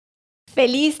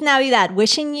Feliz Navidad.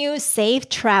 Wishing you safe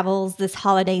travels this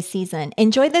holiday season.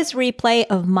 Enjoy this replay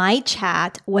of my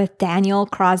chat with Daniel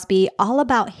Crosby all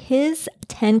about his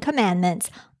 10 commandments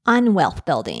on wealth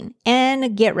building.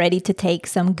 And get ready to take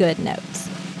some good notes.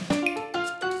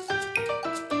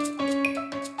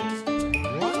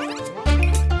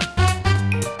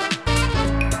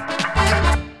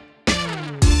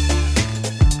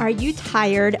 Are you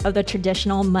tired of the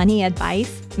traditional money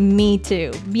advice? Me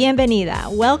too. Bienvenida.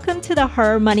 Welcome to the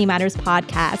Her Money Matters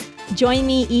podcast. Join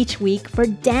me each week for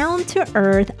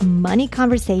down-to-earth money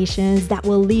conversations that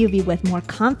will leave you with more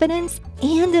confidence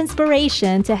and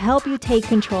inspiration to help you take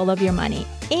control of your money.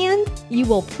 And you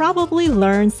will probably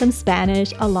learn some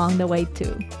Spanish along the way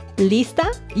too.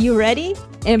 ¿Lista? You ready?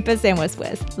 Empecemos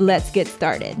pues. Let's get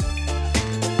started.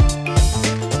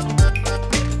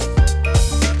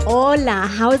 Hola,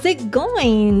 how's it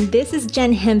going? This is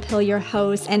Jen Hemphill, your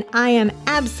host, and I am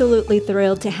absolutely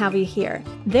thrilled to have you here.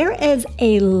 There is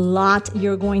a lot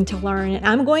you're going to learn, and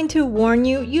I'm going to warn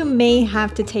you, you may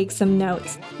have to take some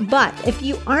notes. But if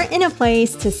you aren't in a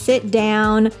place to sit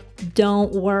down,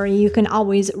 don't worry. You can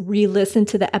always re-listen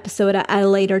to the episode at a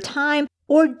later time,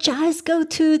 or just go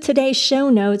to today's show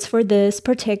notes for this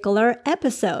particular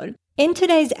episode. In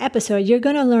today's episode, you're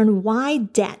going to learn why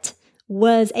debt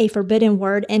was a forbidden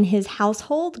word in his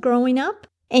household growing up.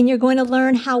 And you're going to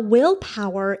learn how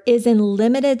willpower is in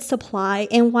limited supply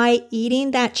and why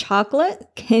eating that chocolate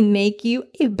can make you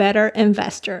a better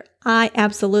investor. I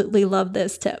absolutely love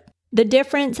this tip. The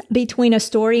difference between a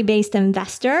story-based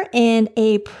investor and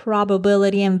a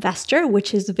probability investor,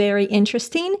 which is very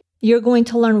interesting. You're going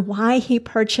to learn why he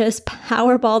purchased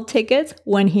Powerball tickets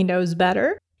when he knows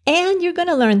better. And you're going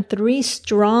to learn 3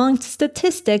 strong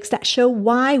statistics that show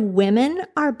why women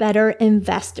are better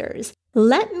investors.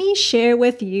 Let me share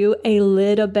with you a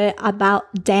little bit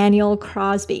about Daniel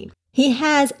Crosby. He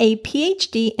has a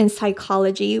PhD in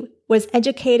psychology, was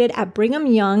educated at Brigham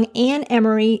Young and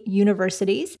Emory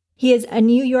Universities. He is a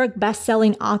New York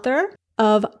best-selling author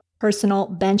of Personal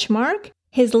Benchmark.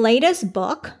 His latest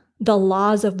book, The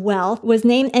Laws of Wealth, was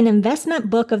named an Investment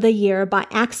Book of the Year by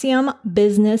Axiom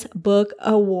Business Book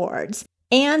Awards.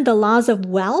 And The Laws of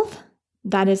Wealth,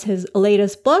 that is his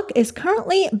latest book, is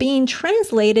currently being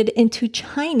translated into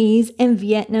Chinese and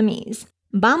Vietnamese.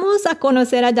 Vamos a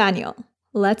conocer a Daniel.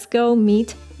 Let's go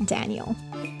meet Daniel.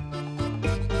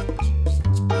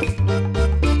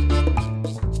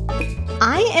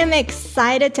 I am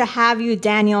excited to have you,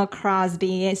 Daniel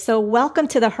Crosby. So welcome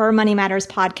to the Her Money Matters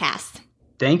podcast.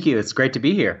 Thank you. It's great to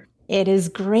be here. It is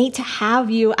great to have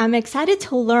you. I'm excited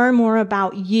to learn more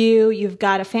about you. You've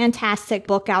got a fantastic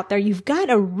book out there. You've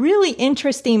got a really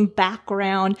interesting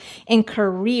background and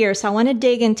career. So I want to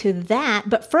dig into that.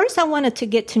 But first, I wanted to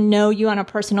get to know you on a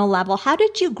personal level. How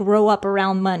did you grow up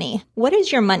around money? What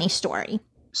is your money story?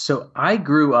 So I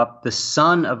grew up the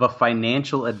son of a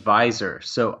financial advisor.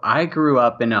 So I grew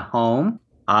up in a home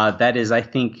that is, I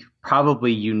think,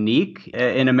 probably unique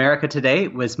in America today.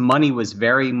 Money was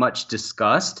very much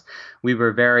discussed. We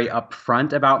were very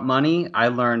upfront about money. I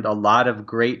learned a lot of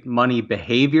great money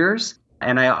behaviors.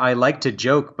 And I like to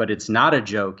joke, but it's not a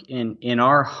joke. In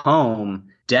our home,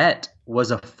 debt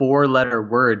was a 4-letter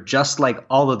word, just like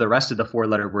all of the rest of the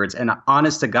 4-letter words. And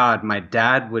honest to God, my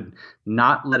dad would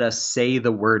not let us say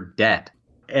the word debt.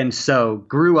 And so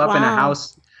grew up in a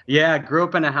house. Yeah, grew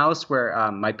up in a house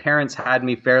where my parents had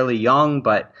me fairly young,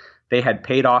 but they had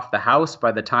paid off the house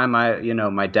by the time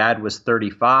my dad was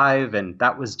 35. And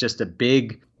that was just a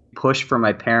big push for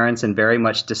my parents and very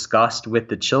much discussed with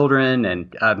the children.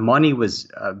 And money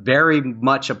was very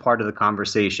much a part of the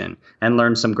conversation and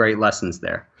learned some great lessons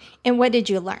there. And what did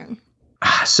you learn?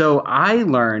 So I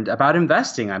learned about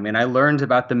investing. I learned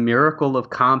about the miracle of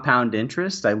compound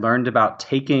interest. I learned about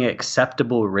taking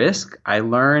acceptable risk. I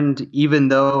learned, even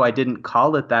though I didn't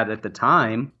call it that at the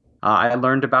time, I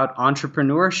learned about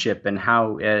entrepreneurship and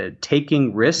how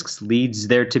taking risks leads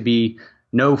there to be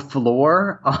no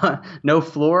floor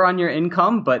on your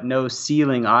income, but no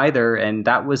ceiling either. And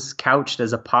that was couched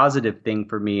as a positive thing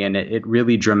for me. And it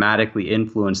really dramatically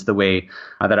influenced the way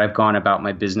that I've gone about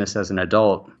my business as an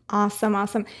adult.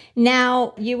 Awesome.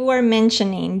 Now, you were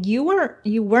mentioning you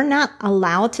were not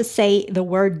allowed to say the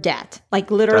word debt. Like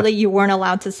literally, you weren't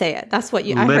allowed to say it. That's what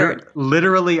I heard.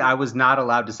 Literally, I was not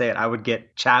allowed to say it. I would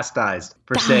get chastised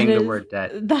for saying the word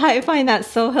debt. I find that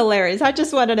so hilarious. I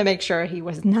just wanted to make sure he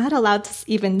was not allowed to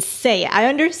even say it. I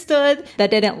understood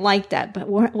that they didn't like that, but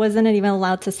wasn't even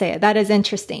allowed to say it. That is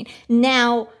interesting.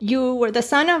 Now, you were the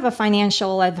son of a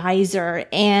financial advisor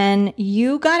and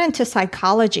you got into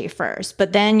psychology first,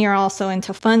 but then you're also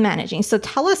into fund managing. So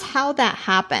tell us how that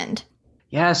happened.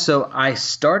 Yeah, so I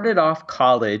started off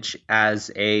college as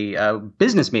a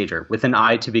business major with an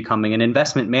eye to becoming an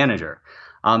investment manager.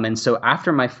 And so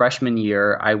after my freshman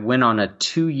year, I went on a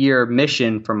 2-year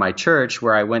mission from my church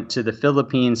where I went to the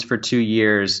Philippines for 2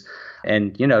 years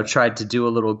and, tried to do a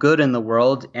little good in the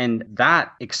world. And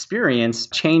that experience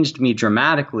changed me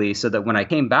dramatically so that when I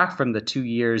came back from the 2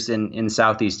 years in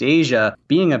Southeast Asia,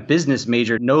 being a business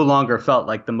major no longer felt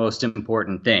like the most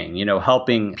important thing.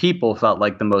 Helping people felt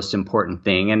like the most important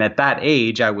thing. And at that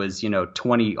age, I was,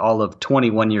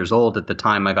 21 years old at the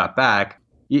time I got back.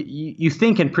 You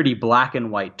think in pretty black and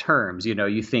white terms.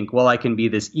 You think, well, I can be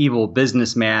this evil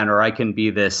businessman or I can be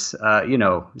this,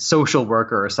 social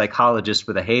worker or psychologist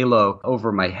with a halo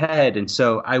over my head. And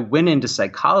so I went into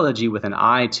psychology with an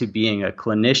eye to being a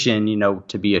clinician,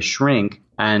 to be a shrink.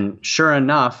 And sure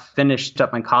enough, finished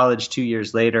up my college 2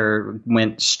 years later,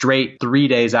 went straight 3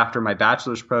 days after my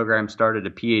bachelor's program, started a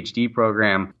PhD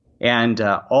program. And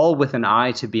all with an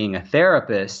eye to being a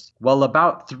therapist. Well,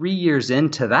 about 3 years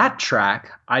into that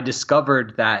track, I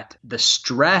discovered that the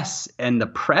stress and the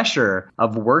pressure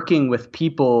of working with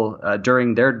people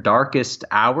during their darkest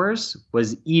hours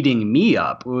was eating me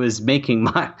up. It was making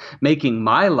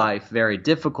my life very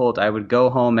difficult. I would go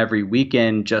home every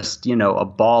weekend, just, a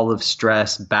ball of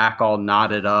stress, back all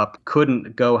knotted up,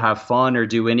 couldn't go have fun or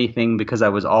do anything because I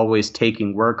was always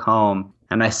taking work home.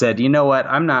 And I said, you know what,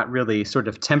 I'm not really sort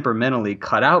of temperamentally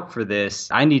cut out for this.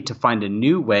 I need to find a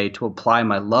new way to apply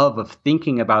my love of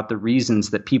thinking about the reasons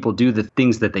that people do the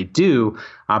things that they do,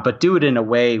 but do it in a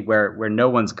way where no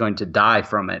one's going to die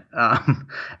from it.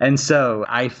 And so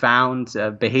I found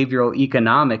behavioral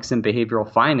economics and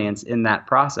behavioral finance in that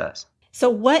process. So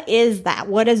what is that?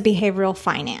 What is behavioral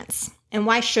finance? And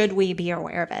why should we be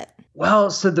aware of it?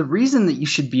 Well, so the reason that you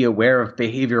should be aware of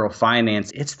behavioral finance,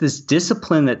 it's this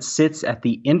discipline that sits at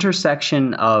the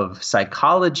intersection of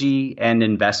psychology and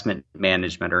investment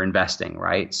management or investing,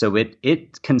 right? So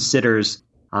it considers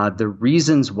the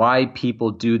reasons why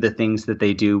people do the things that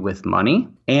they do with money.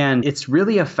 And it's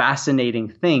really a fascinating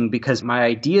thing because my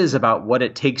ideas about what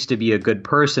it takes to be a good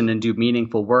person and do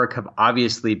meaningful work have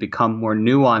obviously become more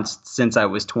nuanced since I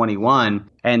was 21.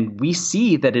 And we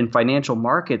see that in financial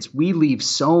markets, we leave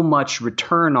so much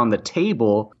return on the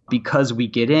table because we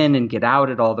get in and get out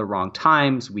at all the wrong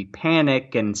times. We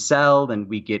panic and sell and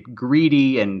we get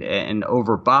greedy and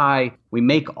overbuy. We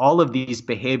make all of these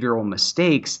behavioral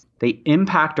mistakes. They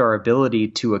impact our ability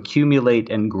to accumulate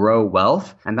and grow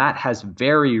wealth. And that has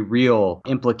very real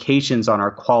implications on our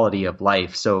quality of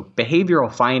life. So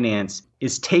behavioral finance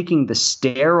is taking the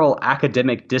sterile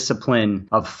academic discipline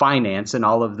of finance and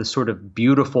all of the sort of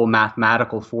beautiful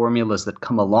mathematical formulas that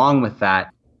come along with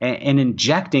that and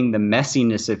injecting the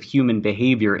messiness of human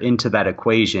behavior into that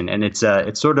equation. And it's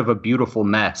sort of a beautiful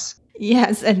mess.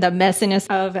 Yes, and the messiness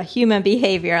of human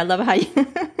behavior. I love how you,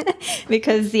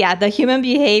 because the human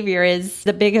behavior is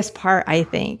the biggest part, I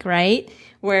think, right?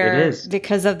 Where it is.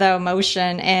 Because of the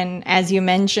emotion. And as you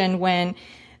mentioned, when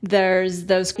there's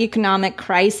those economic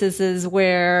crises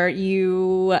where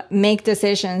you make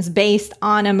decisions based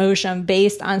on emotion,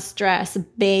 based on stress,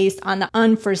 based on the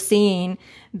unforeseen.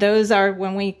 Those are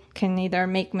when we can either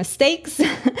make mistakes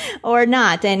or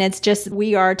not. And it's just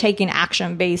we are taking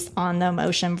action based on the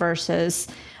emotion versus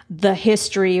the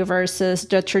history versus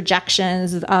the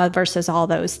trajectories versus all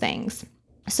those things.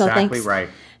 So exactly right.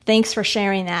 Thanks for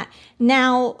sharing that.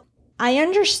 Now, I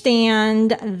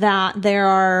understand that there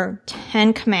are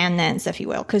 10 commandments, if you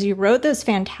will, because you wrote this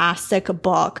fantastic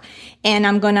book. And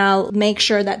I'm going to make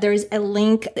sure that there's a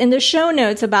link in the show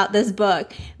notes about this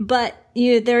book. But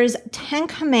there's 10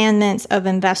 commandments of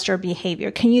investor behavior.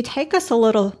 Can you take us a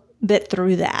little bit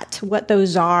through that? What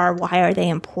those are? Why are they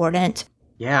important?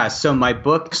 Yeah, so my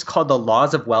book's called The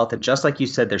Laws of Wealth. And just like you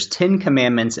said, there's 10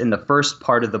 commandments in the first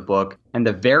part of the book. And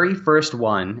the very first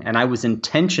one, and I was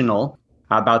intentional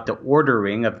about the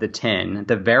ordering of the 10.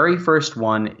 The very first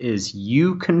one is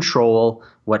you control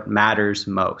what matters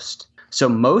most. So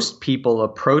most people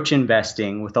approach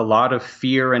investing with a lot of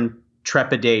fear and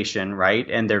trepidation, right?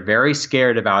 And they're very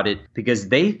scared about it because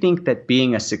they think that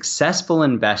being a successful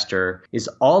investor is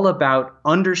all about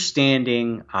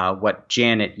understanding what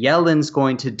Janet Yellen's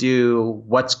going to do,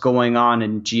 what's going on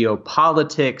in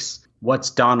geopolitics,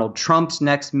 what's Donald Trump's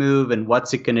next move and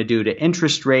what's it going to do to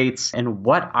interest rates. And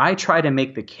what I try to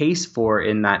make the case for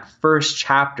in that first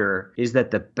chapter is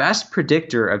that the best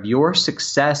predictor of your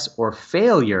success or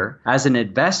failure as an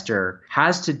investor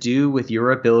has to do with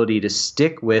your ability to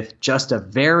stick with just a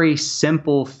very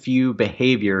simple few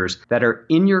behaviors that are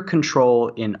in your control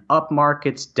in up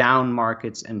markets, down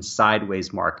markets, and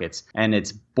sideways markets. And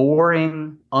it's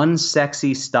boring,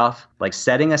 unsexy stuff like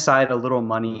setting aside a little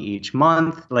money each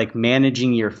month, like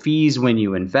managing your fees when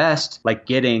you invest, like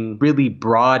getting really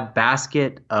broad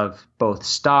basket of both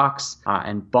stocks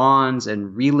and bonds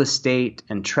and real estate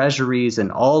and treasuries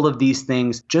and all of these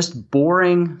things. Just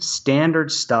boring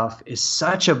standard stuff is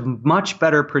such a much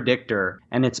better predictor,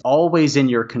 and it's always in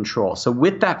your control. So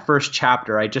with that first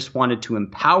chapter, I just wanted to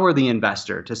empower the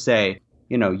investor to say,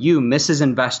 you, Mrs.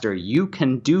 Investor, you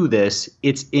can do this.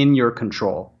 It's in your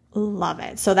control. Love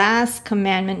it. So that's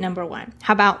commandment number 1.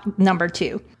 How about number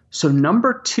 2? So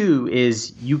number 2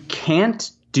 is you can't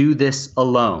do this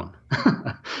alone.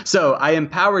 So I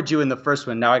empowered you in the first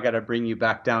one. Now I got to bring you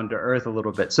back down to earth a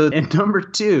little bit. So in number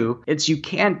 2, it's you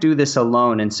can't do this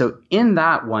alone. And so in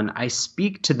that one, I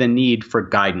speak to the need for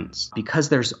guidance because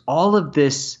there's all of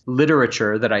this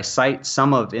literature that I cite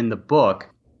some of in the book.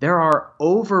 There are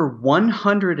over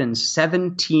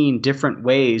 117 different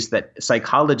ways that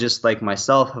psychologists like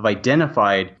myself have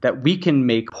identified that we can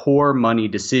make poor money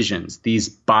decisions, these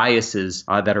biases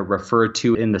that are referred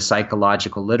to in the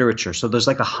psychological literature. So there's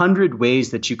like 100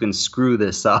 ways that you can screw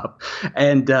this up.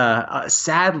 And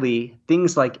sadly,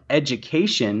 things like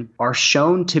education are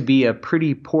shown to be a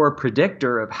pretty poor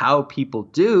predictor of how people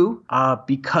do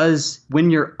because when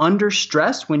you're under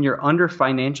stress, when you're under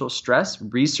financial stress,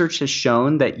 research has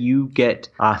shown that you get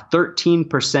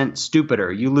 13%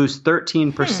 stupider. You lose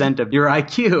 13% of your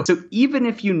IQ. So even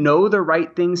if you know the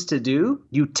right things to do,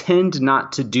 you tend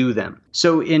not to do them.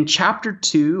 So in chapter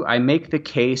 2, I make the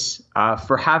case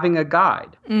for having a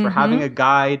guide, for having a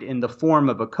guide in the form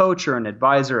of a coach or an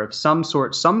advisor of some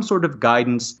sort of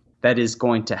guidance that is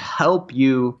going to help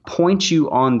you, point you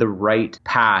on the right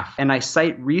path. And I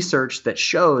cite research that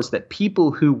shows that people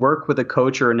who work with a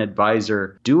coach or an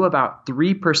advisor do about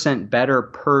 3% better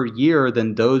per year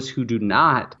than those who do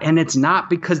not. And it's not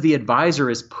because the advisor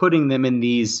is putting them in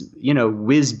these,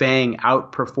 whiz-bang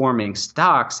outperforming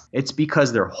stocks. It's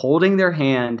because they're holding their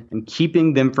hand and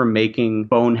keeping them from making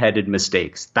boneheaded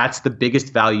mistakes. That's the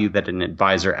biggest value that an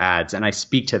advisor adds. And I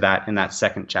speak to that in that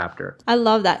second chapter. I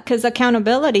love that because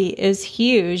accountability is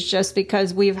huge just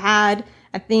because we've had,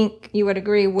 I think you would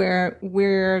agree, where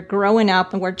we're growing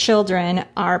up and we're children,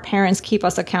 our parents keep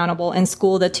us accountable. In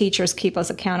school, the teachers keep us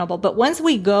accountable. But once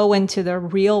we go into the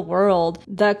real world,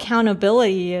 the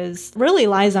accountability really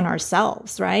lies on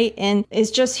ourselves, right? And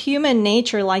it's just human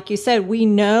nature. Like you said, we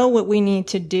know what we need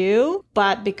to do,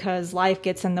 but because life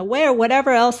gets in the way or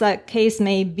whatever else that case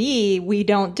may be, we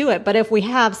don't do it. But if we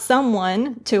have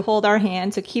someone to hold our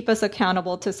hand, to keep us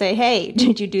accountable, to say, hey,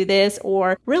 did you do this?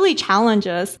 Or really challenge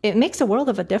us, it makes a world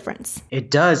of a difference.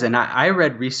 It does. And I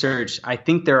read research. I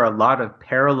think there are a lot of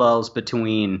parallels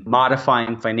between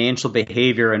modifying financial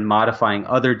behavior and modifying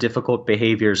other difficult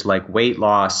behaviors like weight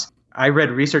loss. I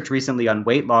read research recently on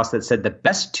weight loss that said the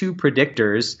best 2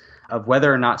 predictors of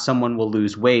whether or not someone will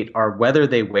lose weight are whether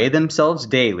they weigh themselves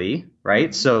daily,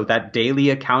 right? So that daily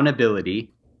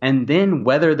accountability, and then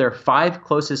whether their 5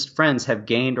 closest friends have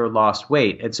gained or lost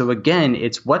weight. And so again,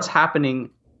 it's what's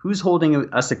happening. Who's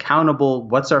holding us accountable?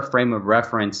 What's our frame of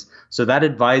reference? So that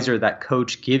advisor, that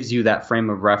coach gives you that frame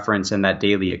of reference and that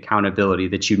daily accountability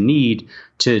that you need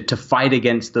to fight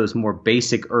against those more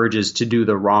basic urges to do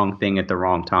the wrong thing at the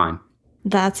wrong time.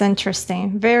 That's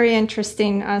interesting. Very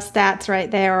interesting stats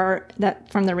right there, or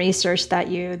that from the research that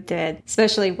you did,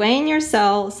 especially weighing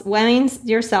yourself,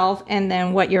 and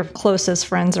then what your closest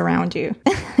friends around you.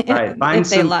 Right. Find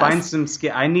some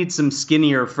I need some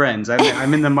skinnier friends.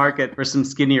 I'm in the market for some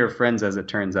skinnier friends, as it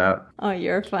turns out. Oh,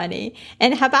 you're funny.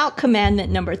 And how about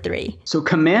commandment number 3? So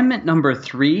commandment number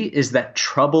 3 is that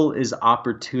trouble is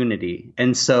opportunity.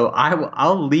 And so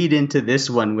I'll lead into this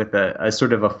one with a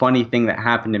sort of a funny thing that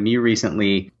happened to me recently.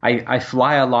 I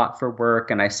fly a lot for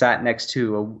work, and I sat next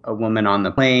to a woman on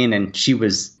the plane, and she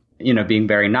was, being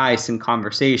very nice and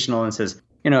conversational and says,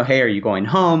 hey, are you going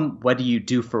home? What do you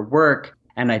do for work?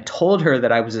 And I told her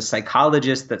that I was a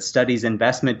psychologist that studies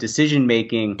investment decision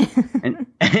making.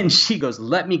 And she goes,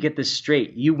 let me get this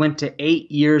straight. You went to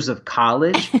 8 years of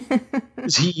college?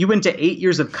 So you went to 8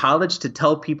 years of college to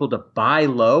tell people to buy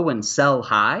low and sell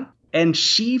high? And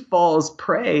she falls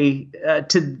prey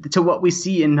to what we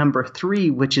see in number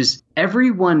 3, which is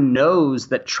everyone knows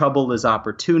that trouble is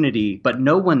opportunity, but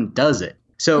no one does it.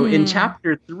 So in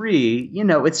chapter 3,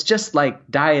 it's just like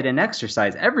diet and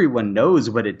exercise. Everyone knows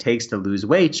what it takes to lose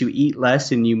weight. You eat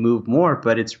less and you move more,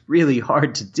 but it's really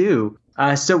hard to do.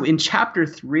 So in chapter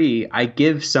 3, I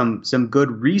give some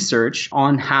good research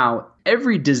on how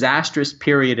every disastrous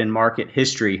period in market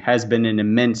history has been an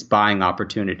immense buying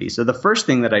opportunity. So the first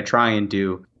thing that I try and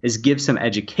do is give some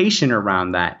education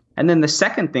around that. And then the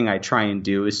second thing I try and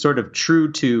do is sort of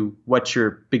true to what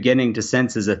you're beginning to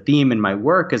sense as a theme in my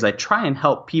work is I try and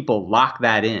help people lock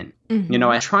that in.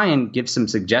 I try and give some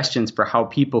suggestions for how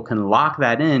people can lock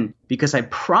that in, because I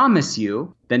promise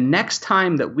you the next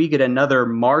time that we get another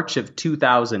March of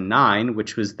 2009,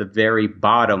 which was the very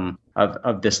bottom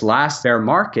of this last bear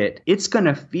market, it's going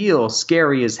to feel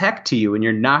scary as heck to you and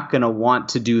you're not going to want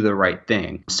to do the right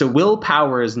thing. So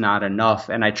willpower is not enough.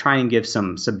 And I try and give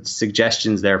some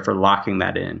suggestions there for locking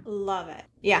that in. Love it.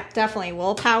 Yeah, definitely.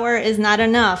 Willpower is not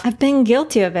enough. I've been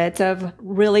guilty of it, of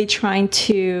really trying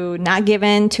to not give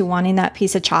in to wanting that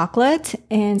piece of chocolate.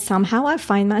 And somehow I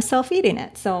find myself eating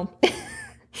it. So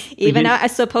even though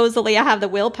supposedly I have the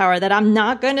willpower that I'm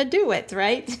not going to do it,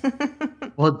 right?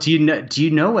 Well, do you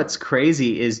know what's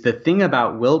crazy is the thing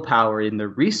about willpower in the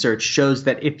research shows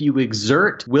that if you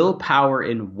exert willpower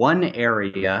in one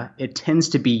area, it tends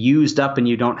to be used up and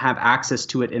you don't have access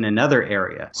to it in another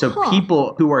area. So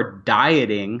people who are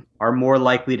dieting are more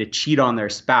likely to cheat on their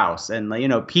spouse. And,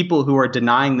 people who are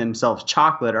denying themselves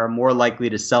chocolate are more likely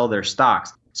to sell their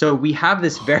stocks. So we have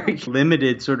this very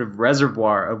limited sort of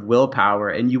reservoir of willpower,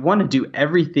 and you want to do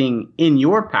everything in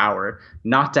your power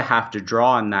not to have to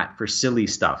draw on that for silly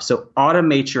stuff. So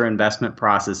automate your investment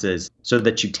processes so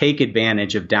that you take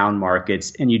advantage of down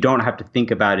markets and you don't have to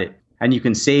think about it, and you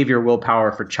can save your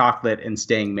willpower for chocolate and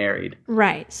staying married.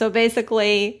 Right. So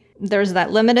basically, there's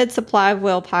that limited supply of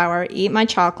willpower, eat my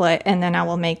chocolate, and then I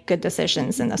will make good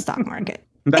decisions in the stock market.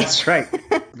 That's right.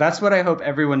 That's what I hope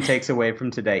everyone takes away from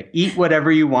today. Eat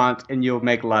whatever you want and you'll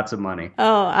make lots of money.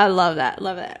 Oh, I love that.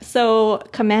 Love that. So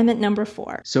commandment number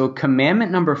 4. So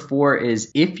commandment number 4 is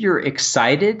if you're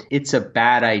excited, it's a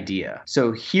bad idea.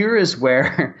 So here is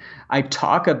where I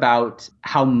talk about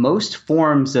how most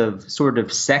forms of sort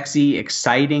of sexy,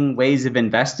 exciting ways of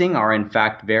investing are in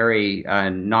fact very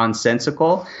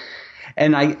nonsensical.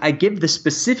 And I give the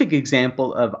specific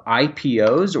example of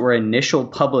IPOs, or initial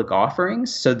public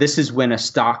offerings. So this is when a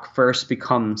stock first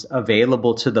becomes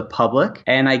available to the public.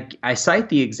 And I cite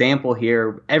the example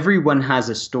here. Everyone has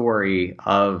a story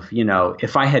of,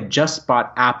 if I had just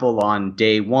bought Apple on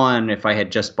day one, if I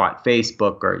had just bought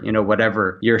Facebook, or,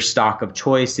 whatever your stock of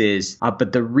choice is.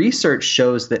 But the research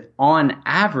shows that on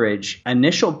average,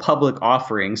 initial public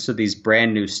offerings, so these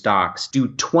brand new stocks, do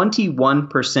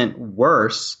 21%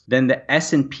 worse than the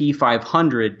S&P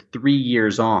 500 3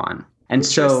 years on. And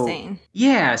so,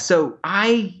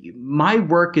 my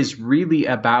work is really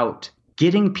about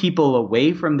getting people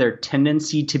away from their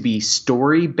tendency to be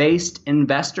story-based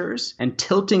investors and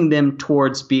tilting them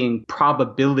towards being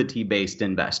probability-based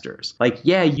investors.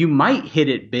 You might hit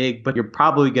it big, but you're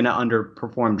probably going to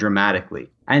underperform dramatically.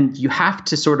 And you have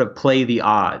to sort of play the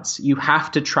odds. You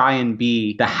have to try and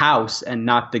be the house and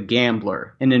not the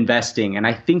gambler in investing. And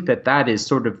I think that is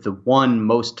sort of the one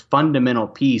most fundamental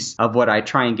piece of what I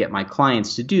try and get my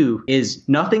clients to do is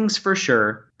nothing's for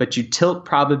sure, but you tilt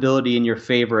probability in your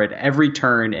favor at every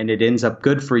turn and it ends up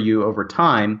good for you over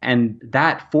time. And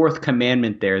that fourth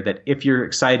commandment there, that if you're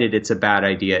excited, it's a bad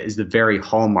idea, is the very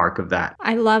hallmark of that.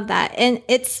 I love that. And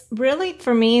it's really,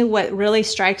 for me, what really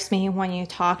strikes me when you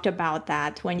talked about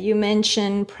that, when you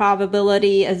mentioned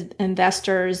probability as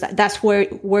investors, that's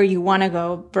where you want to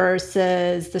go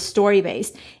versus the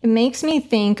story-based. It makes me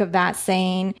think of that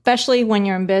saying, especially when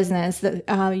you're in business,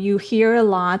 that you hear a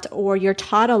lot or you're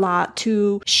taught a lot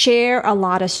to share a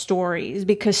lot of stories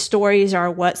because stories are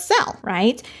what sell,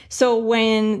 right? So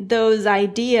when those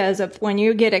ideas of when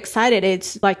you get excited,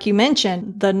 it's like you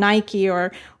mentioned, the Nike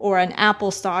or an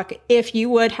Apple stock, if you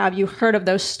would have you heard of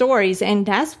those stories. And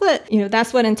that's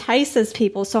what entices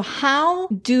people. So how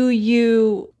do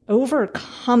you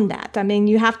overcome that? I mean,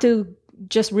 you have to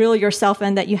just reel yourself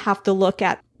in that you have to look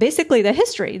at basically the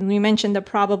history. You mentioned the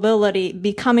probability,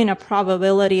 becoming a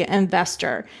probability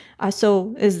investor.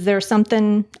 So is there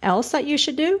something else that you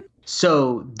should do?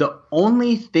 So the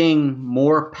only thing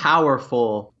more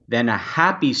powerful than a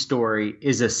happy story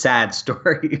is a sad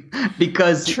story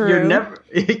because you're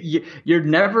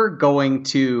never going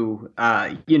to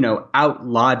out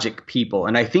logic people.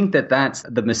 And I think that's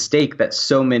the mistake that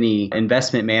so many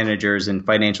investment managers and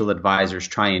financial advisors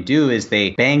try and do is they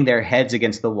bang their heads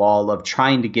against the wall of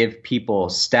trying to give people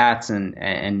stats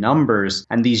and numbers,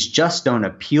 and these just don't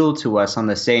appeal to us on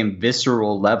the same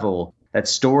visceral level that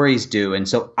stories do. And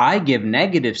so I give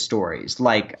negative stories.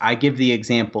 Like I give the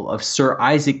example of Sir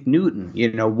Isaac Newton,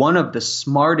 one of the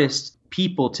smartest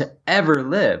people to ever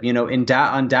live,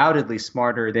 undoubtedly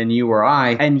smarter than you or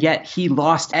I. And yet he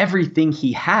lost everything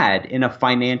he had in a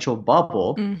financial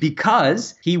bubble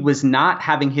because he was not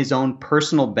having his own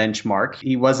personal benchmark.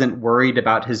 He wasn't worried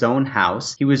about his own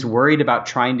house. He was worried about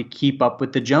trying to keep up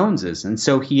with the Joneses. And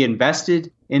so he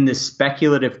invested in this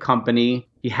speculative company.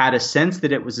 He had a sense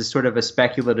that it was a sort of a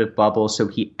speculative bubble, so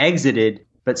he exited.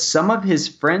 But some of his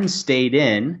friends stayed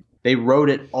in. They rode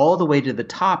it all the way to the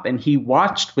top, and he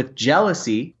watched with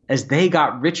jealousy as they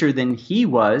got richer than he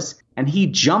was, and he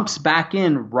jumps back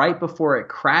in right before it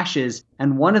crashes,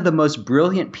 and one of the most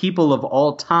brilliant people of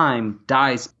all time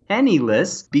dies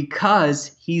penniless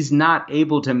because he's not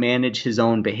able to manage his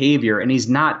own behavior, and he's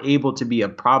not able to be a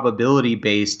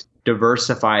probability-based,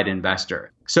 diversified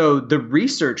investor. So the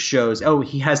research shows,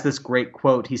 he has this great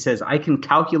quote. He says, "I can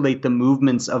calculate the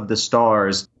movements of the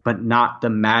stars, but not the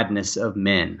madness of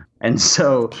men." And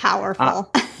so powerful.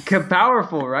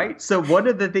 Powerful, right? So one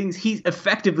of the things he's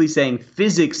effectively saying,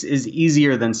 physics is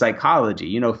easier than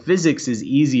psychology. Physics is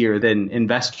easier than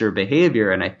investor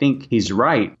behavior. And I think he's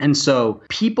right. And so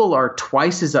people are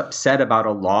twice as upset about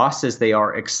a loss as they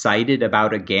are excited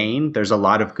about a gain. There's a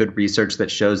lot of good research that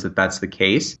shows that that's the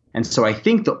case. And so I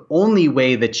think the only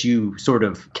way that you sort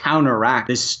of counteract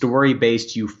this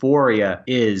story-based euphoria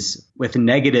is with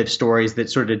negative stories that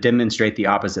sort of demonstrate the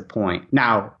opposite point.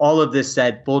 Now, all of this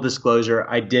said, full disclosure,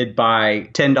 I did buy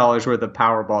 $10 worth of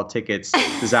Powerball tickets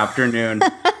this afternoon.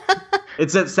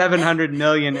 It's at 700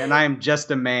 million and I am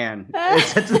just a man. Oh,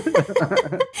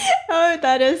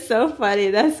 that is so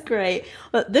funny. That's great.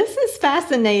 Well, this is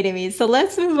fascinating me. So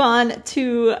let's move on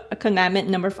to commandment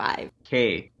number 5.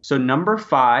 Okay. So number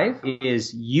 5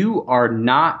 is you are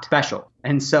not special.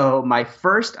 And so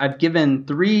I've given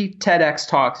 3 TEDx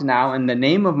talks now, and the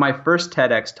name of my first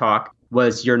TEDx talk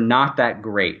was You're Not That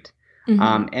Great.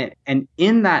 And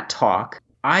in that talk,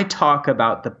 I talk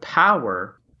about the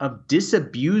power of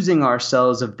disabusing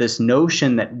ourselves of this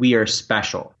notion that we are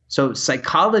special. So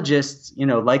psychologists,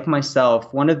 like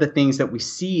myself, one of the things that we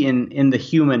see in the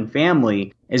human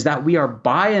family is that we are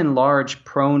by and large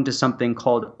prone to something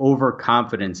called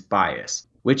overconfidence bias,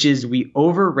 which is we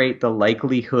overrate the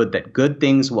likelihood that good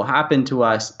things will happen to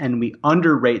us and we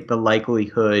underrate the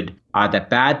likelihood that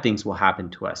bad things will happen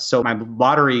to us. So my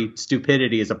lottery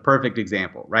stupidity is a perfect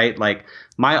example, right? Like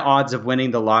my odds of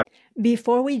winning the lottery.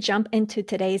 Before we jump into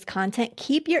today's content,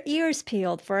 keep your ears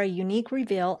peeled for a unique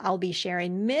reveal I'll be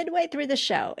sharing midway through the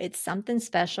show. It's something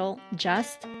special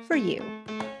just for you.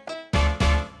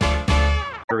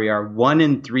 We are 1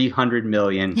 in 300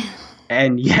 million.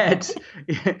 And yet,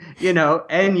 I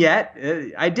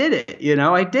did it.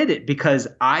 I did it because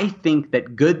I think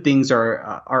that good things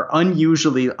are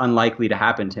unusually unlikely to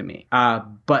happen to me.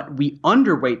 But we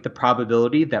underweight the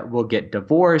probability that we'll get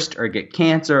divorced or get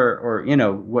cancer or,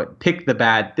 pick the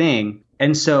bad thing.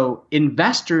 And so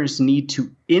investors need to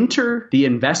enter the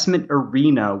investment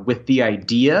arena with the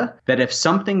idea that if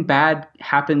something bad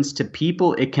happens to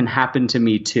people, it can happen to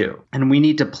me too. And we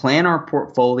need to plan our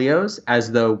portfolios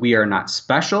as though we are not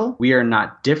special, we are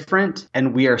not different,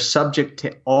 and we are subject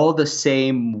to all the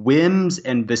same whims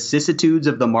and vicissitudes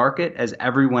of the market as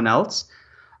everyone else.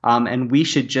 And we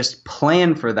should just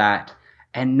plan for that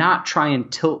and not try and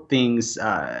tilt things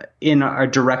in our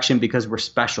direction because we're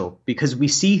special. Because we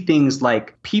see things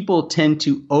like people tend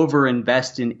to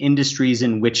overinvest in industries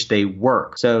in which they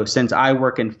work. So since I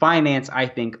work in finance, I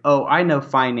think, I know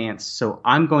finance, so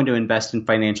I'm going to invest in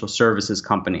financial services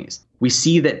companies. We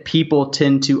see that people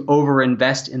tend to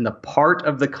overinvest in the part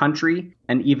of the country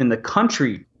and even the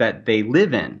country that they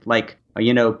live in. Like,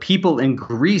 people in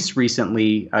Greece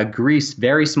recently, Greece,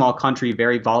 very small country,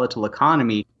 very volatile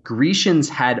economy. Grecians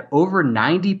had over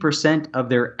 90% of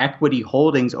their equity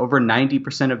holdings, over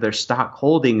 90% of their stock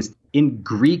holdings in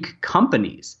Greek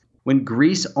companies, when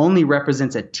Greece only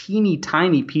represents a teeny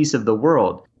tiny piece of the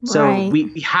world. So Right.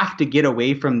 we have to get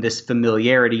away from this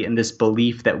familiarity and this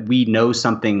belief that we know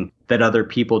something that other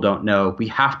people don't know. We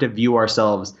have to view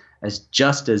ourselves as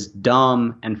just as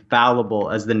dumb and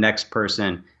fallible as the next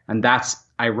person. And that's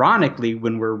ironically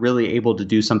when we're really able to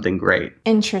do something great.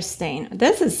 Interesting.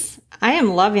 I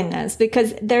am loving this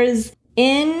because there's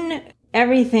in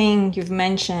everything you've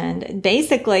mentioned,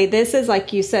 basically, this is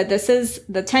like you said, this is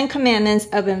the 10 commandments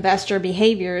of investor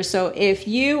behavior. So if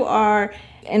you are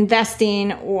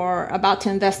investing or about to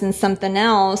invest in something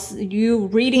else, you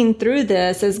reading through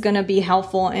this is going to be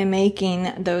helpful in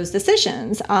making those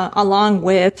decisions, along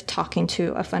with talking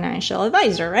to a financial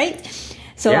advisor, right?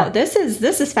 So Yeah. this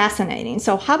is fascinating.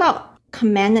 So how about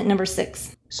commandment number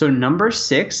 6? So number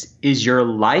 6 is your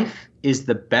life is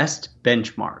the best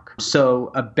benchmark.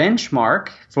 So a benchmark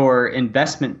for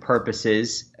investment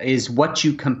purposes is what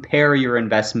you compare your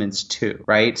investments to,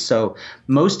 right? So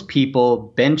most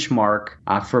people benchmark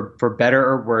for better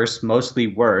or worse, mostly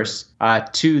worse,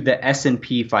 to the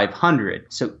S&P 500.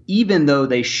 So even though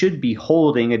they should be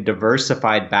holding a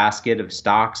diversified basket of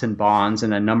stocks and bonds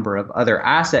and a number of other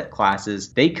asset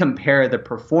classes, they compare the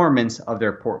performance of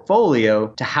their portfolio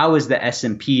to how is the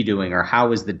S&P doing or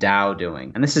how is the Dow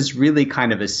doing. And this is really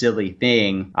kind of a silly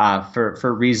thing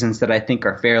for reasons that I think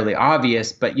are fairly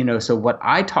obvious. But, so what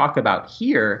I talk about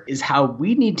here is how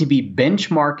we need to be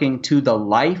benchmarking to the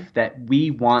life that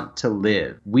we want to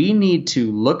live. We need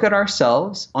to look at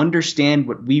ourselves, understand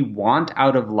what we want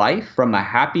out of life from a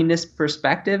happiness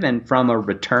perspective and from a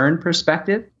return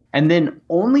perspective, and then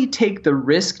only take the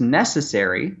risk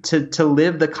necessary to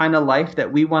live the kind of life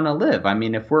that we want to live. I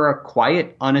mean, if we're a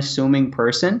quiet, unassuming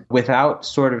person without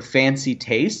sort of fancy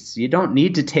tastes, you don't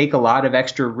need to take a lot of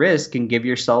extra risk and give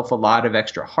yourself a lot of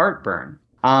extra heartburn.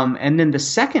 And then the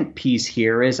second piece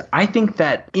here is I think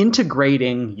that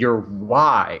integrating your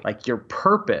why, like your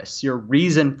purpose, your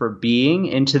reason for being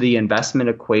into the investment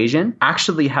equation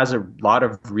actually has a lot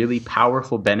of really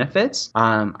powerful benefits.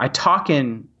 I talk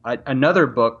in another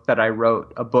book that I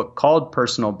wrote, a book called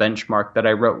Personal Benchmark that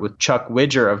I wrote with Chuck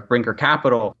Widger of Brinker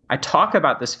Capital. I talk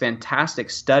about this fantastic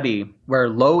study where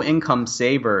low-income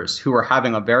savers who are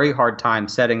having a very hard time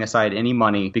setting aside any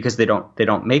money because they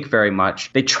don't make very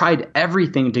much, they tried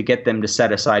everything to get them to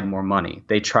set aside more money.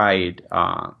 They tried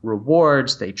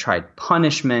rewards, they tried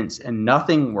punishments, and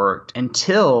nothing worked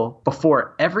until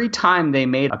before every time they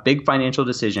made a big financial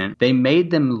decision, they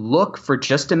made them look for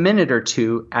just a minute or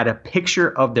two at a picture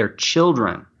of their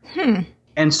children.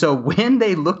 And so when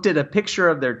they looked at a picture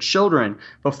of their children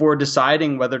before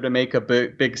deciding whether to make a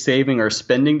big saving or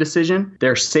spending decision,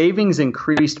 their savings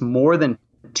increased more than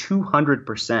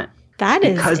 200%. That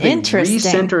is because they interesting.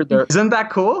 Recentered their, isn't that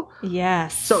cool?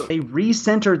 Yes. So they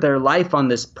recentered their life on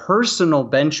this personal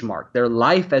benchmark, their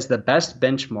life as the best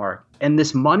benchmark. And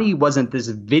this money wasn't this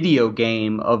video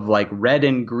game of like red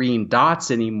and green dots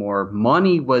anymore.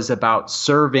 Money was about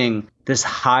serving this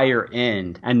higher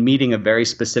end and meeting a very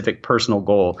specific personal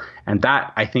goal. And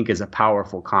that, I think, is a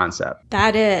powerful concept.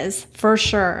 That is, for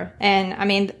sure. And I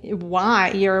mean,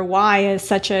 your why is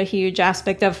such a huge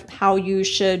aspect of how you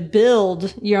should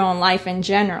build your own life in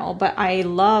general. But I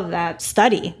love that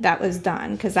study that was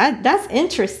done because that's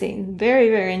interesting. Very,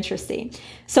 very interesting.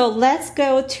 So let's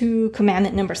go to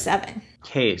commandment number 7.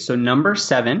 Okay, so number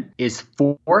 7 is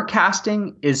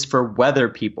forecasting is for weather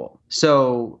people.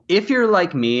 So if you're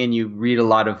like me and you read a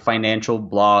lot of financial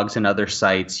blogs and other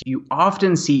sites, you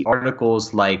often see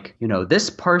articles like, this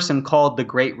person called the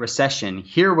Great Recession.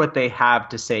 Hear what they have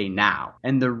to say now.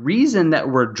 And the reason that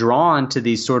we're drawn to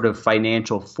these sort of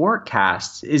financial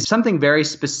forecasts is something very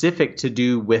specific to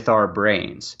do with our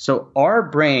brains. So our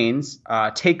brains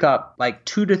take up like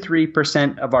 2 to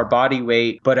 3% of our body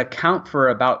weight, but account for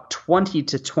about 20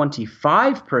 to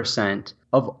 25%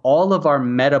 of all of our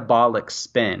metabolic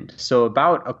spend. So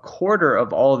about a quarter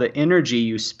of all the energy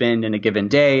you spend in a given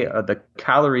day, the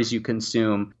calories you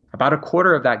consume, about a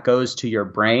quarter of that goes to your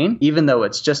brain, even though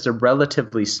it's just a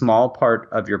relatively small part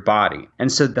of your body.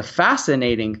 And so the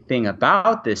fascinating thing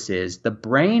about this is the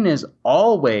brain is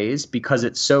always, because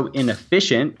it's so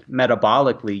inefficient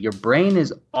metabolically, your brain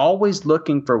is always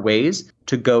looking for ways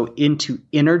to go into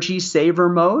energy saver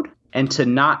mode and to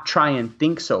not try and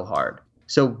think so hard.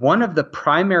 So one of the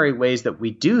primary ways that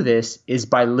we do this is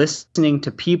by listening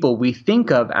to people we think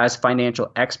of as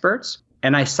financial experts.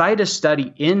 And I cite a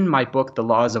study in my book, The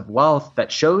Laws of Wealth,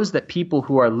 that shows that people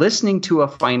who are listening to a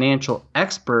financial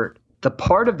expert, the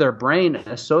part of their brain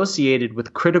associated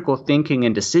with critical thinking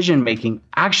and decision making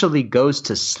actually goes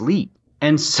to sleep.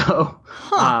 And so,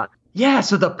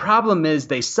 so the problem is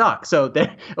they suck. So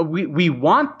we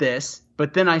want this.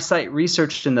 But then I cite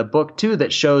research in the book, too,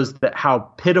 that shows that how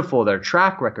pitiful their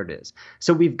track record is.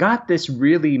 So we've got this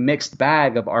really mixed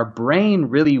bag of our brain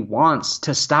really wants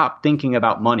to stop thinking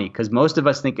about money because most of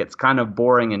us think it's kind of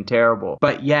boring and terrible.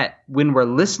 But yet, when we're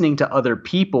listening to other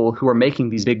people who are making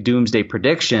these big doomsday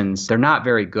predictions, they're not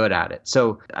very good at it.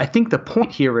 So I think the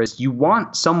point here is you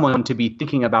want someone to be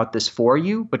thinking about this for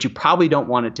you, but you probably don't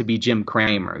want it to be Jim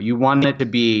Cramer. You want it to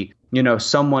be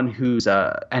someone who's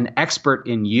an expert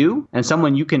in you and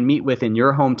someone you can meet with in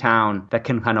your hometown that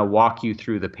can kind of walk you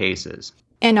through the paces.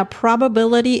 And a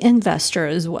probability investor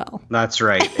as well. That's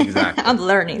right. Exactly. I'm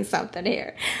learning something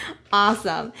here.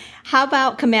 Awesome. How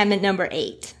about commandment number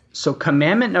 8? So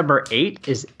commandment number 8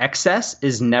 is excess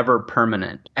is never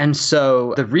permanent. And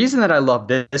so the reason that I love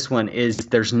this one is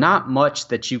there's not much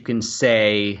that you can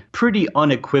say pretty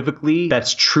unequivocally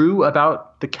that's true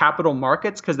about the capital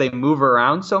markets because they move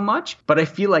around so much. But I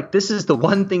feel like this is the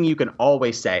one thing you can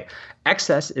always say.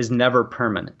 Excess is never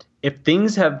permanent. If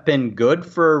things have been good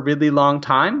for a really long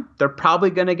time, they're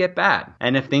probably going to get bad.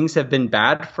 And if things have been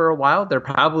bad for a while, they're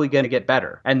probably going to get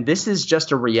better. And this is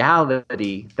just a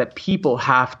reality that people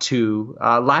have to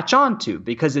latch on to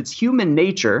because it's human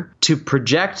nature to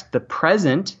project the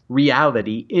present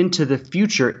reality into the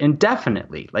future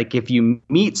indefinitely. Like if you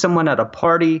meet someone at a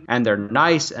party and they're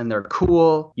nice and they're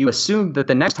cool, you assume that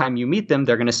the next time you meet them,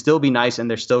 they're going to still be nice and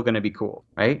they're still going to be cool,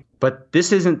 right? But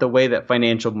this isn't the way that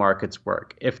financial markets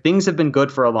work. If things have been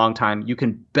good for a long time, you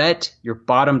can bet your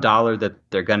bottom dollar that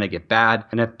they're going to get bad.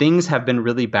 And if things have been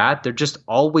really bad, they're just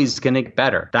always going to get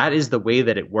better. That is the way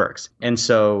that it works. And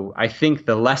so I think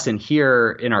the lesson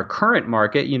here in our current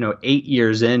market, 8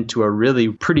 years into a really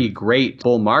pretty great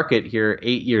bull market here,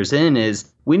 8 years in, is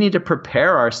we need to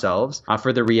prepare ourselves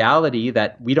for the reality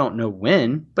that we don't know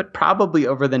when, but probably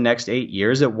over the next 8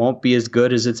 years, it won't be as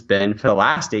good as it's been for the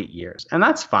last 8 years. And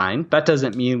that's fine. That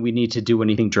doesn't mean we need to do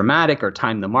anything dramatic or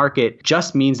time the market. It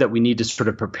just means that we need to sort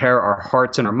of prepare our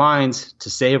hearts and our minds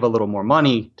to save a little more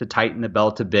money, to tighten the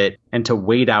belt a bit, and to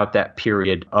wait out that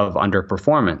period of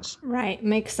underperformance. Right.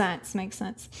 Makes sense. Makes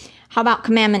sense. How about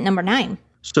commandment number 9?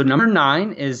 So number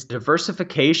 9 is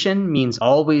diversification means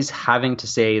always having to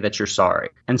say that you're sorry.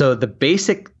 And so the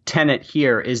basic tenet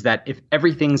here is that if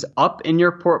everything's up in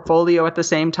your portfolio at the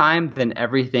same time, then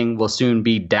everything will soon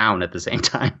be down at the same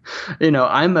time.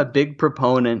 I'm a big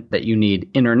proponent that you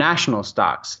need international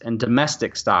stocks and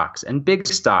domestic stocks and big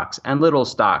stocks and little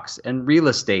stocks and real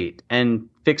estate and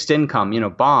fixed income,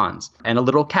 bonds and a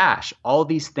little cash, all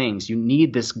these things. You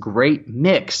need this great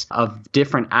mix of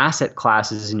different asset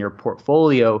classes in your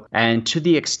portfolio. And to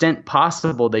the extent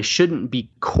possible, they shouldn't be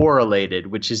correlated,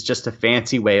 which is just a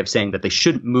fancy way of saying that they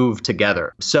shouldn't move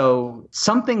together. So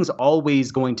something's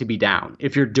always going to be down.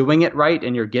 If you're doing it right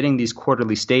and you're getting these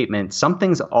quarterly statements,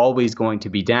 something's always going to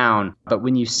be down. But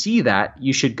when you see that,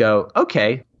 you should go,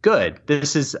 okay, good.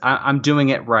 I'm doing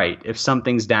it right. If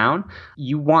something's down,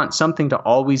 you want something to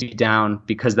always be down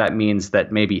because that means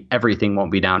that maybe everything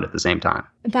won't be down at the same time.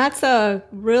 That's a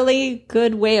really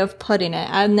good way of putting it.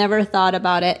 I've never thought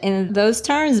about it in those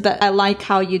terms, but I like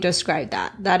how you described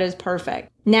that. That is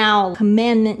perfect. Now,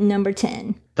 commandment number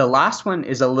 10. The last one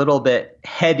is a little bit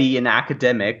heady and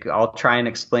academic. I'll try and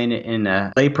explain it in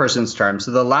a layperson's terms.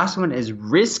 So the last one is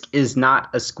risk is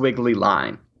not a squiggly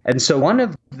line. And so one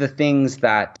of the things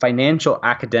that financial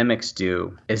academics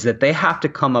do is that they have to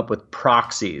come up with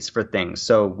proxies for things.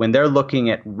 So when they're looking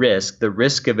at risk, the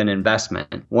risk of an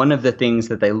investment, one of the things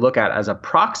that they look at as a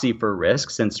proxy for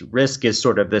risk, since risk is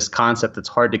sort of this concept that's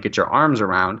hard to get your arms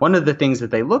around, one of the things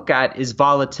that they look at is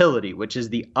volatility, which is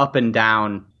the up and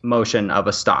down motion of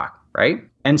a stock, right?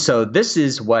 And so this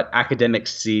is what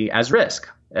academics see as risk,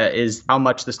 is how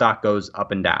much the stock goes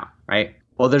up and down, right?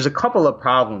 Well, there's a couple of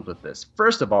problems with this.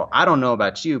 First of all, I don't know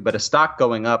about you, but a stock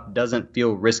going up doesn't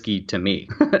feel risky to me.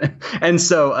 And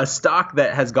so a stock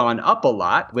that has gone up a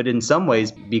lot would in some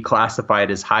ways be classified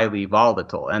as highly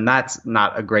volatile. And that's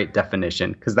not a great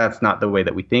definition because that's not the way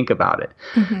that we think about it.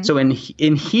 Mm-hmm. So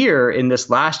in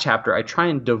this last chapter, I try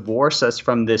and divorce us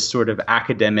from this sort of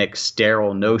academic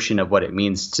sterile notion of what it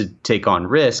means to take on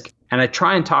risk. And I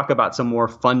try and talk about some more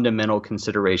fundamental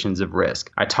considerations of risk.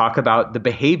 I talk about the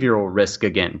behavioral risk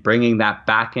again, bringing that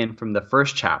back in from the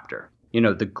first chapter.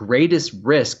 The greatest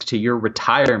risk to your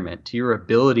retirement, to your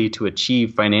ability to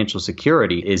achieve financial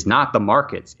security is not the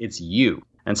markets, it's you.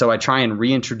 And so I try and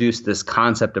reintroduce this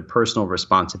concept of personal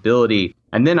responsibility.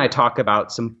 And then I talk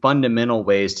about some fundamental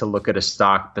ways to look at a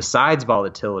stock besides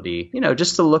volatility,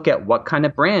 just to look at what kind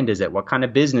of brand is it? What kind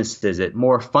of business is it?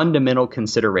 More fundamental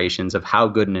considerations of how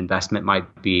good an investment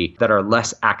might be that are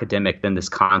less academic than this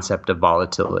concept of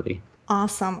volatility.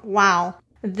 Awesome. Wow.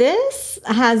 This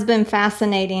has been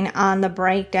fascinating on the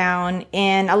breakdown,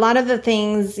 and a lot of the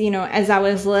things, as I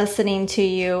was listening to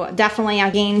you, definitely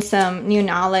I gained some new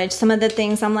knowledge. Some of the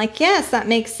things I'm like, yes, that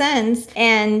makes sense.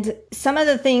 And some of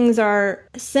the things are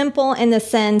simple in the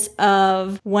sense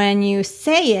of when you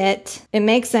say it, it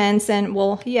makes sense. And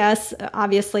well, yes,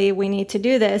 obviously we need to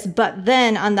do this. But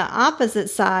then on the opposite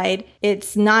side,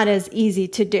 it's not as easy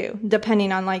to do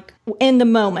depending on in the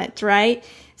moment, right?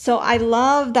 So I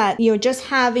love that, just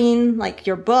having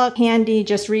your book handy,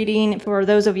 just reading. For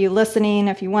those of you listening,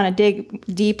 if you want to dig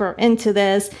deeper into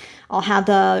this, I'll have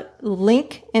the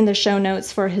link in the show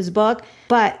notes for his book.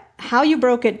 But how you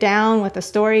broke it down with the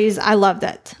stories, I loved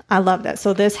it. I loved it.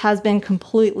 So this has been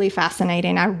completely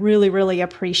fascinating. I really, really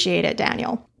appreciate it,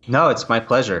 Daniel. No, it's my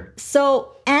pleasure.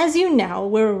 So as you know,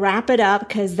 we'll wrap it up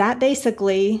because that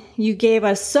basically, you gave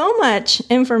us so much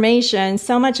information,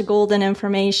 so much golden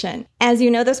information. As you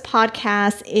know, this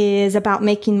podcast is about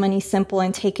making money simple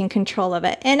and taking control of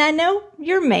it. And I know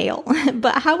you're male,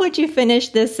 but how would you finish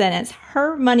this sentence?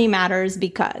 Her money matters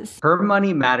because. Her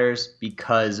money matters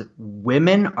because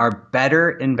women are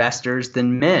better investors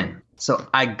than men. So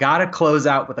I got to close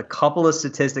out with a couple of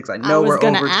statistics. I know we're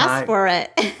over time. I was going to ask for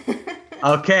it.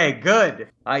 Okay, good.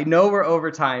 I know we're over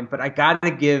time, but I got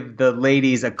to give the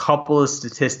ladies a couple of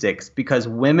statistics because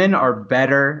women are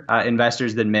better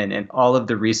investors than men, and all of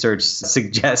the research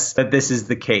suggests that this is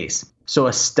the case. So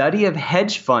a study of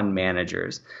hedge fund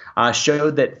managers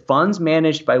showed that funds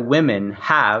managed by women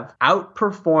have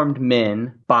outperformed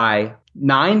men by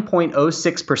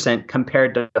 9.06%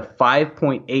 compared to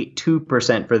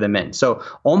 5.82% for the men. So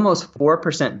almost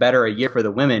 4% better a year for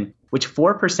the women, which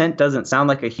 4% doesn't sound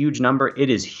like a huge number. It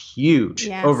is huge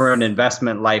over an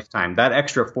investment lifetime. That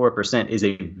extra 4% is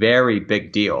a very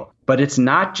big deal. But it's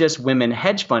not just women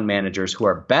hedge fund managers who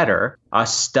are better. A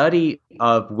study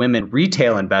of women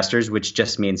retail investors, which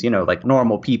just means, like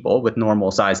normal people with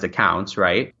normal sized accounts,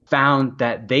 right, found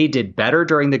that they did better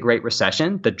during the Great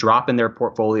Recession. The drop in their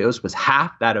portfolios was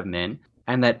half that of men.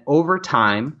 And that over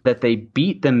time, that they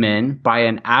beat the men by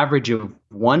an average of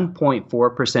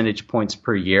 1.4 percentage points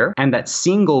per year, and that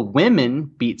single women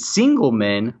beat single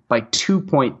men by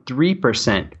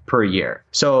 2.3% per year.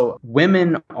 So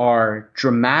women are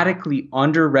dramatically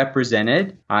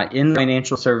underrepresented in the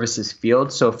financial services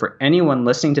field. So for anyone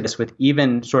listening to this with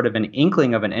even sort of an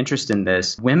inkling of an interest in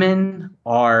this, women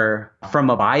are, from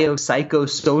a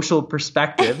biopsychosocial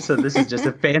perspective, so this is just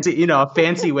a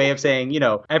fancy way of saying,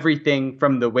 everything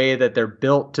from the way that they're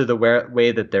built to the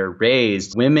way that they're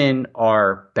raised, women are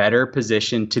better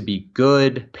positioned to be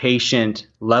good, patient,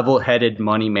 level-headed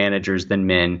money managers than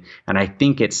men. And I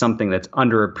think it's something that's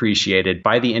underappreciated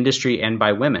by the industry and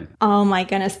by women. Oh my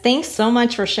goodness. Thanks so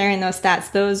much for sharing those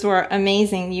stats. Those were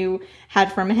amazing. You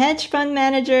had from hedge fund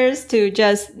managers to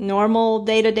just normal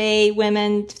day-to-day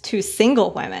women to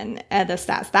single women at the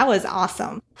stats. That was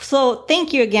awesome. So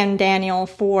thank you again, Daniel,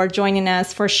 for joining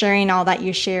us, for sharing all that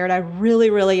you shared. I really,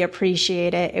 really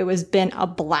appreciate it. It was been a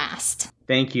blast.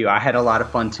 Thank you. I had a lot of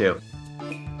fun too.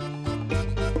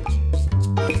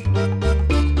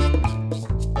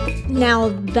 Now,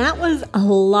 that was a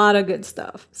lot of good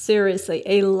stuff. Seriously,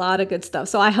 a lot of good stuff.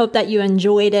 So I hope that you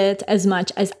enjoyed it as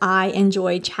much as I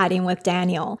enjoyed chatting with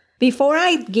Daniel. Before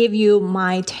I give you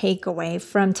my takeaway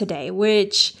from today,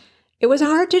 which it was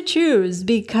hard to choose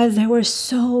because there was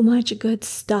so much good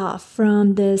stuff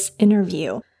from this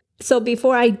interview. So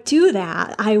before I do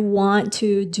that, I want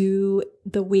to do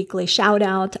the weekly shout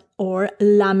out, or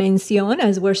la mención,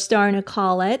 as we're starting to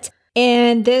call it.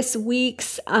 And this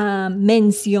week's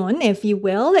mención, if you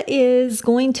will, is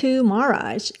going to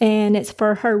Maraj, and it's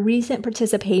for her recent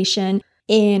participation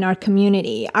in our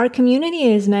community. Our community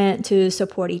is meant to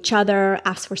support each other,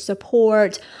 ask for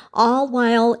support, all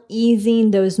while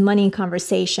easing those money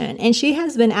conversation. And she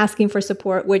has been asking for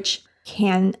support, which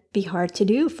can be hard to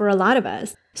do for a lot of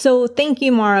us. So thank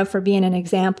you, Mara, for being an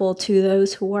example to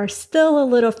those who are still a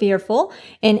little fearful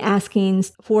and asking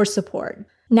for support.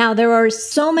 Now, there are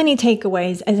so many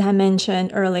takeaways, as I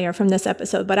mentioned earlier from this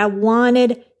episode, but I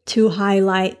wanted to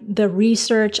highlight the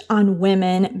research on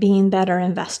women being better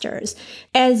investors.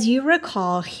 As you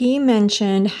recall, he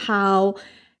mentioned how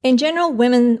in general,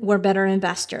 women were better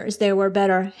investors. They were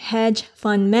better hedge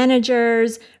fund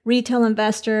managers, retail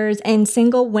investors, and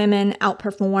single women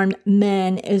outperformed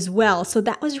men as well. So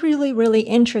that was really, really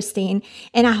interesting.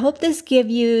 And I hope this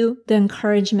gives you the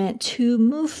encouragement to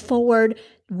move forward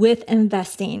with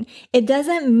investing. It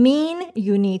doesn't mean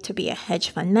you need to be a hedge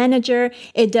fund manager.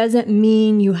 It doesn't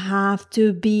mean you have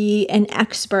to be an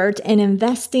expert in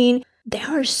investing.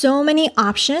 There are so many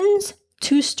options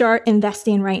to start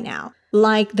investing right now,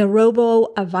 like the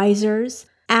robo-advisors,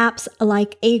 apps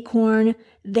like Acorn.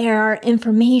 There are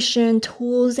information,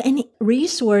 tools, and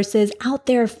resources out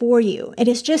there for you. It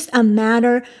is just a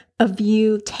matter of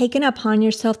you taking upon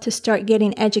yourself to start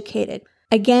getting educated.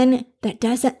 Again, that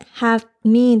doesn't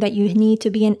mean that you need to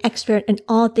be an expert in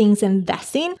all things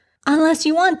investing unless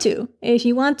you want to. If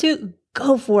you want to,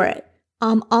 go for it.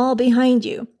 I'm all behind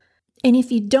you. And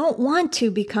if you don't want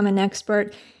to become an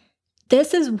expert,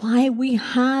 this is why we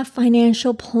have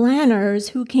financial planners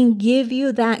who can give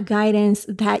you that guidance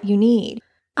that you need.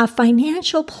 A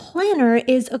financial planner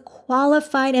is a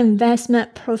qualified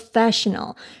investment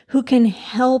professional who can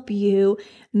help you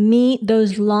meet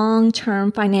those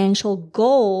long-term financial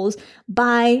goals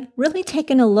by really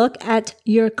taking a look at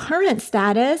your current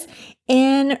status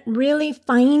and really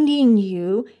finding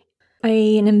you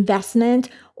an investment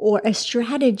or a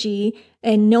strategy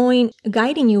and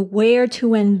guiding you where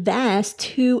to invest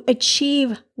to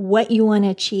achieve what you want to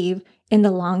achieve in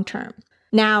the long term.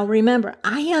 Now, remember,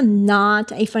 I am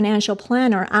not a financial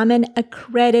planner. I'm an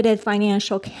accredited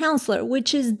financial counselor,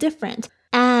 which is different.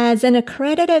 As an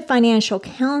accredited financial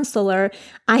counselor,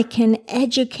 I can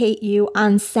educate you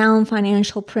on sound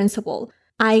financial principles.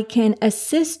 I can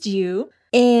assist you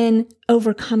in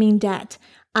overcoming debt.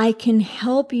 I can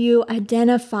help you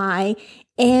identify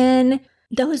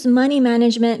those money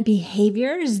management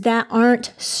behaviors that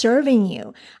aren't serving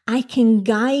you. I can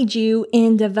guide you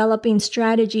in developing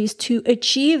strategies to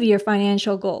achieve your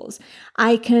financial goals.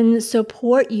 I can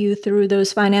support you through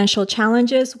those financial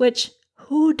challenges, which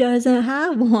who doesn't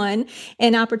have one,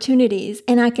 and opportunities.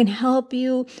 And I can help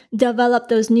you develop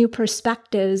those new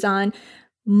perspectives on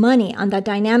money, on the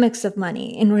dynamics of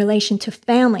money in relation to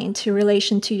family, in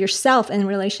relation to yourself, in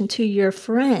relation to your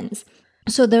friends.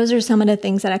 So those are some of the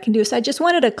things that I can do. So I just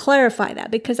wanted to clarify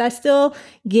that because I still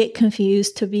get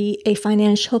confused to be a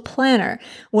financial planner,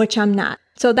 which I'm not.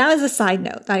 So that was a side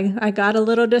note. I got a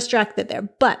little distracted there.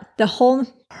 But the whole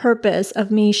purpose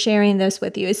of me sharing this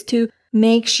with you is to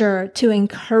make sure to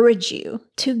encourage you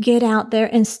to get out there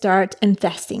and start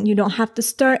investing. You don't have to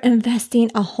start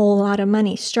investing a whole lot of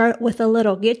money. Start with a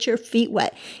little. Get your feet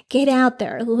wet. Get out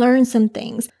there. Learn some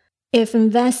things. If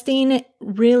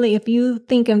you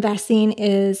think investing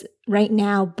is right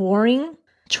now boring,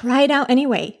 try it out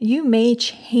anyway. You may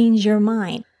change your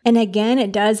mind. And again,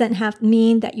 it doesn't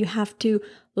mean that you have to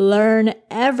learn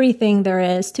everything there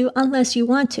is to unless you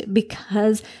want to,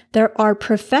 because there are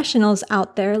professionals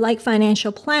out there like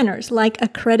financial planners, like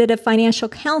accredited financial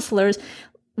counselors,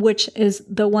 which is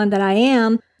the one that I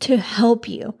am, to help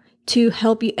you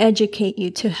educate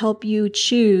you, to help you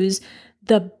choose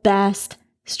the best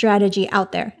strategy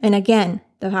out there. And again,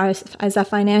 as a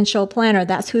financial planner,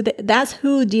 that's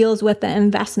who deals with the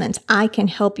investments. I can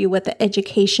help you with the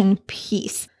education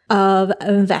piece of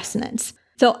investments.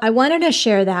 So I wanted to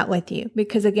share that with you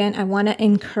because again, I want to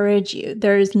encourage you.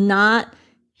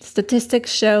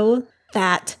 Statistics show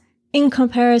that in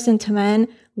comparison to men,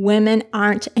 women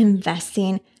aren't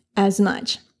investing as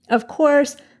much. Of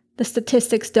course, the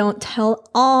statistics don't tell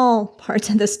all parts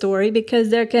of the story because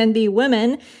there can be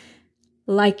women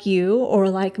like you or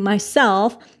like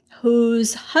myself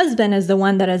whose husband is the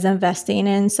one that is investing.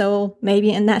 And so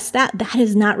maybe in that stat, that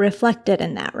is not reflected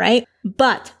in that, right?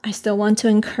 But I still want to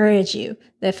encourage you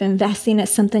that if investing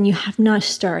is something you have not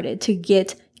started, to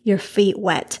get your feet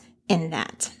wet in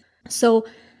that. So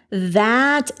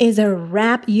that is a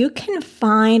wrap. You can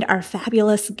find our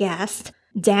fabulous guest,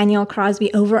 Daniel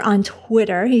Crosby, over on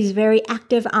Twitter. He's very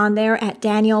active on there at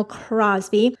Daniel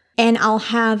Crosby. And I'll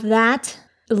have that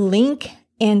link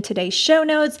in today's show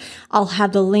notes. I'll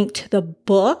have the link to the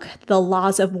book, The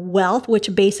Laws of Wealth,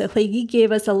 which basically he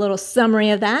gave us a little summary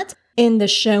of that in the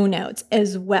show notes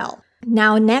as well.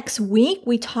 Now, next week,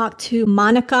 we talk to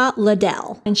Monica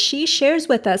Liddell, and she shares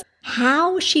with us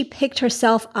how she picked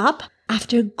herself up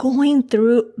after going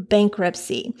through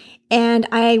bankruptcy. And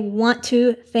I want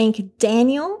to thank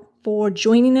Daniel for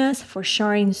joining us, for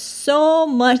sharing so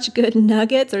much good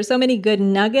nuggets, or so many good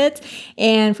nuggets,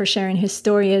 and for sharing his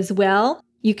story as well.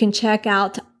 You can check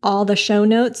out all the show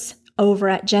notes over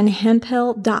at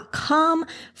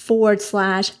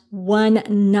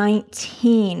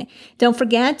jenhemphill.com/119. Don't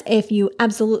forget, if you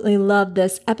absolutely love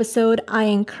this episode, I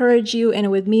encourage you, and it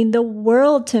would mean the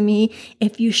world to me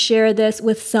if you share this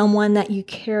with someone that you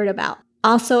cared about.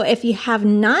 Also, if you have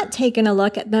not taken a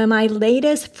look at my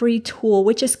latest free tool,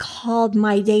 which is called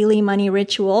My Daily Money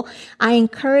Ritual, I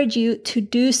encourage you to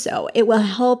do so. It will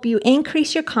help you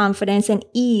increase your confidence and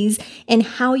ease in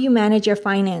how you manage your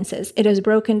finances. It is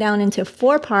broken down into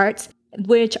 4 parts,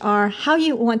 which are how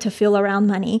you want to feel around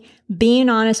money, being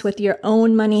honest with your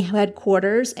own money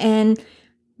headquarters, and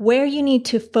where you need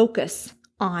to focus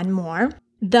on more,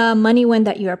 the money win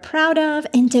that you're proud of,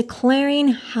 and declaring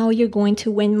how you're going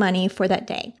to win money for that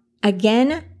day.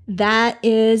 Again, that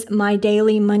is My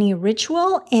Daily Money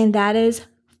Ritual, and that is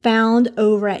found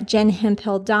over at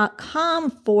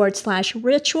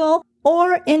jenhemphill.com/ritual,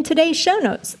 or in today's show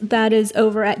notes. That is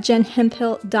over at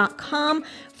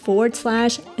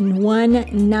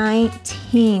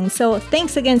jenhemphill.com/119. So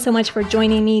thanks again so much for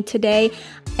joining me today,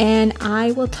 and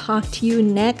I will talk to you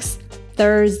next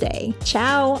Thursday.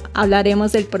 Chao,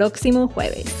 hablaremos el próximo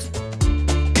jueves.